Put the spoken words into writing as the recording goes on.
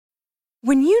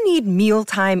When you need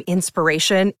mealtime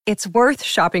inspiration, it's worth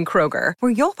shopping Kroger,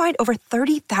 where you'll find over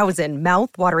 30,000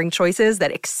 mouth-watering choices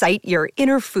that excite your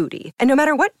inner foodie. And no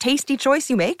matter what tasty choice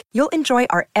you make, you'll enjoy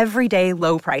our everyday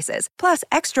low prices, plus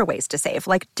extra ways to save,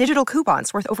 like digital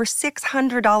coupons worth over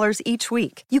 $600 each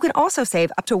week. You can also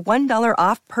save up to $1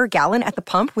 off per gallon at the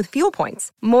pump with fuel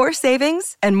points. More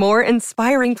savings and more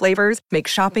inspiring flavors make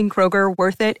shopping Kroger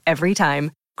worth it every time.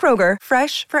 Kroger,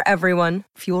 fresh for everyone.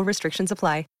 Fuel restrictions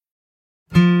apply.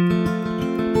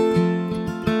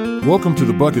 Welcome to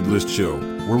the Bucket List Show,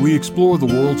 where we explore the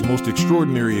world's most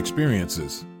extraordinary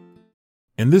experiences.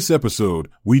 In this episode,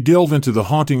 we delve into the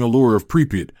haunting allure of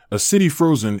Pripyat, a city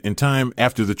frozen in time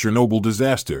after the Chernobyl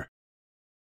disaster.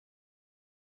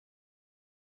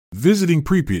 Visiting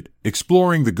Pripyat,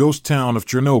 exploring the ghost town of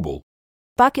Chernobyl.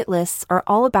 Bucket lists are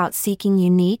all about seeking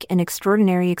unique and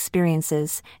extraordinary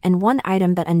experiences, and one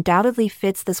item that undoubtedly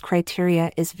fits this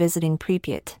criteria is visiting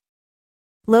Pripyat.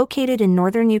 Located in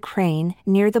northern Ukraine,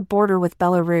 near the border with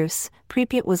Belarus,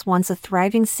 Pripyat was once a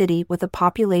thriving city with a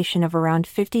population of around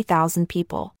 50,000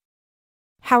 people.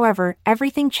 However,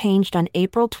 everything changed on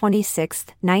April 26,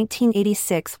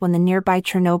 1986, when the nearby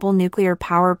Chernobyl nuclear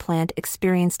power plant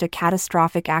experienced a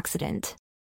catastrophic accident.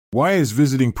 Why is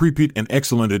visiting Pripyat an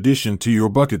excellent addition to your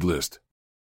bucket list?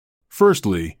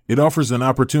 Firstly, it offers an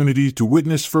opportunity to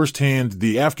witness firsthand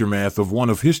the aftermath of one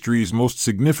of history's most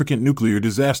significant nuclear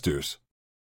disasters.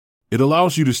 It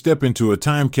allows you to step into a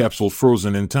time capsule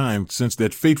frozen in time since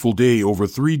that fateful day over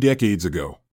 3 decades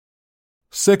ago.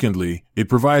 Secondly, it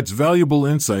provides valuable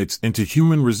insights into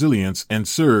human resilience and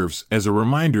serves as a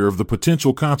reminder of the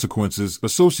potential consequences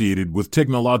associated with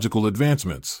technological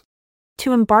advancements.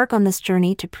 To embark on this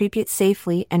journey to Pripyat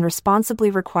safely and responsibly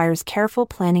requires careful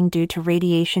planning due to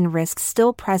radiation risks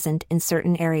still present in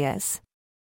certain areas.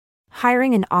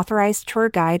 Hiring an authorized tour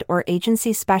guide or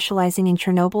agency specializing in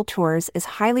Chernobyl tours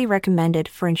is highly recommended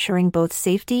for ensuring both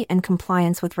safety and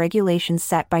compliance with regulations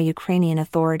set by Ukrainian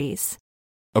authorities.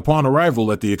 Upon arrival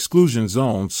at the exclusion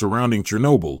zone surrounding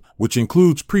Chernobyl, which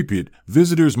includes Pripyat,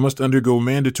 visitors must undergo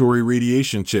mandatory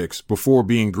radiation checks before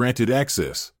being granted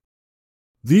access.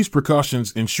 These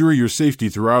precautions ensure your safety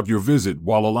throughout your visit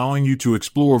while allowing you to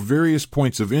explore various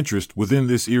points of interest within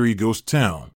this eerie ghost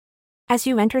town. As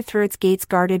you enter through its gates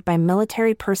guarded by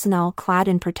military personnel clad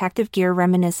in protective gear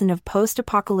reminiscent of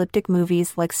post-apocalyptic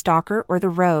movies like Stalker or The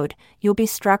Road, you'll be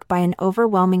struck by an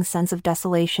overwhelming sense of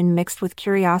desolation mixed with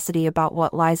curiosity about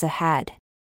what lies ahead.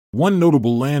 One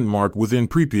notable landmark within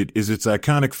Pripyat is its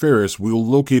iconic Ferris wheel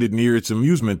located near its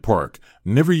amusement park,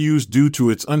 never used due to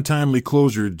its untimely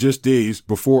closure just days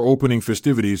before opening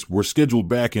festivities were scheduled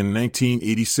back in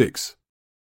 1986.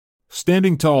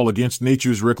 Standing tall against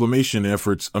nature's reclamation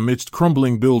efforts amidst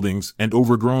crumbling buildings and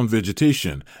overgrown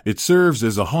vegetation, it serves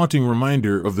as a haunting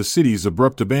reminder of the city's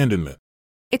abrupt abandonment.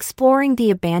 Exploring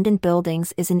the abandoned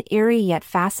buildings is an eerie yet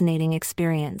fascinating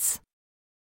experience.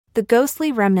 The ghostly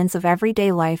remnants of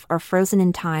everyday life are frozen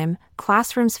in time,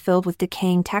 classrooms filled with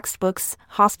decaying textbooks,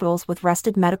 hospitals with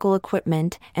rusted medical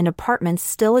equipment, and apartments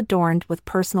still adorned with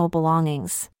personal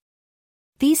belongings.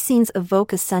 These scenes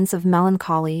evoke a sense of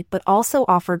melancholy but also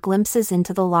offer glimpses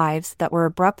into the lives that were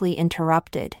abruptly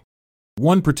interrupted.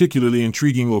 One particularly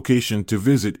intriguing location to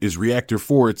visit is Reactor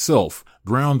 4 itself,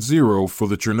 ground zero for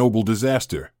the Chernobyl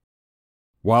disaster.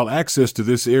 While access to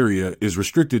this area is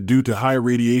restricted due to high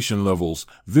radiation levels,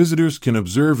 visitors can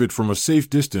observe it from a safe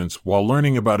distance while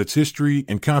learning about its history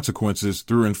and consequences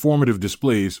through informative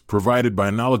displays provided by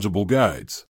knowledgeable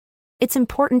guides. It's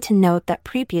important to note that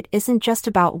Pripyat isn't just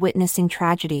about witnessing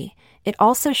tragedy, it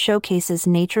also showcases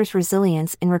nature's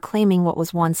resilience in reclaiming what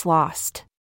was once lost.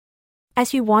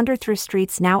 As you wander through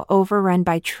streets now overrun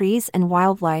by trees and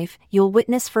wildlife, you'll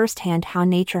witness firsthand how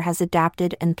nature has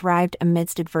adapted and thrived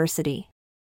amidst adversity.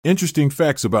 Interesting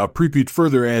facts about Pripyat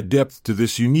further add depth to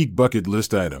this unique bucket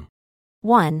list item.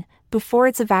 1. Before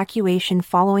its evacuation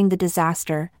following the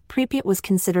disaster, Pripyat was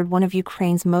considered one of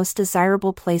Ukraine's most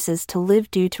desirable places to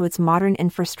live due to its modern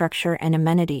infrastructure and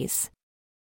amenities.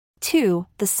 2.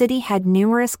 The city had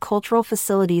numerous cultural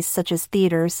facilities such as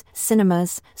theaters,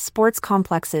 cinemas, sports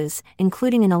complexes,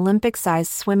 including an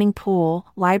Olympic-sized swimming pool,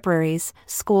 libraries,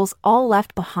 schools, all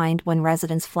left behind when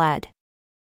residents fled.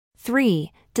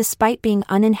 3. Despite being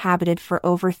uninhabited for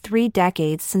over 3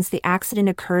 decades since the accident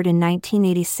occurred in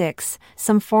 1986,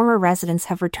 some former residents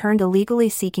have returned illegally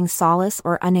seeking solace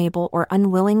or unable or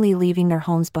unwillingly leaving their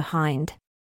homes behind.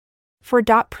 4.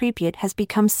 Pripyat has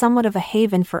become somewhat of a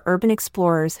haven for urban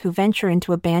explorers who venture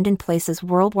into abandoned places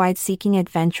worldwide seeking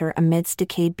adventure amidst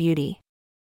decayed beauty.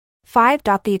 5.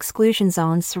 The exclusion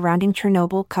zone surrounding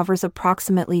Chernobyl covers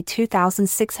approximately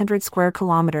 2,600 square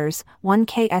kilometers, 1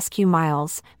 km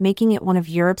miles, making it one of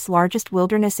Europe's largest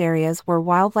wilderness areas where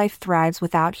wildlife thrives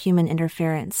without human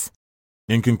interference.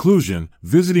 In conclusion,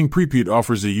 visiting Pripyat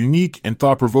offers a unique and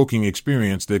thought-provoking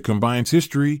experience that combines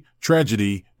history,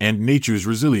 tragedy, and nature's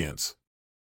resilience.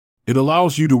 It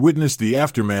allows you to witness the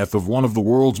aftermath of one of the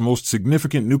world's most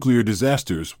significant nuclear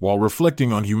disasters while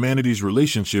reflecting on humanity's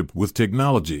relationship with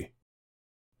technology.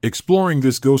 Exploring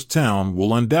this ghost town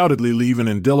will undoubtedly leave an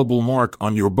indelible mark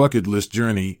on your bucket list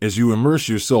journey as you immerse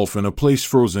yourself in a place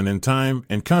frozen in time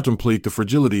and contemplate the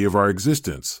fragility of our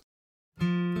existence.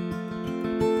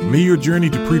 May your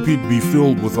journey to Pripyat be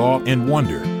filled with awe and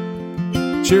wonder.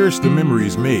 Cherish the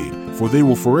memories made, for they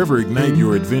will forever ignite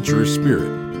your adventurous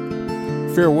spirit.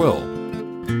 Farewell.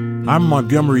 I'm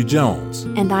Montgomery Jones.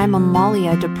 And I'm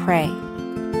Amalia Dupre.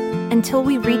 Until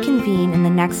we reconvene in the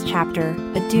next chapter,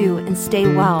 adieu and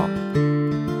stay well.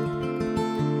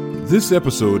 This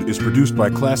episode is produced by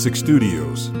Classic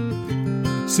Studios.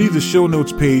 See the show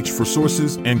notes page for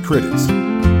sources and credits.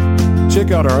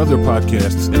 Check out our other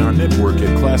podcasts in our network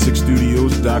at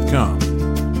classicstudios.com.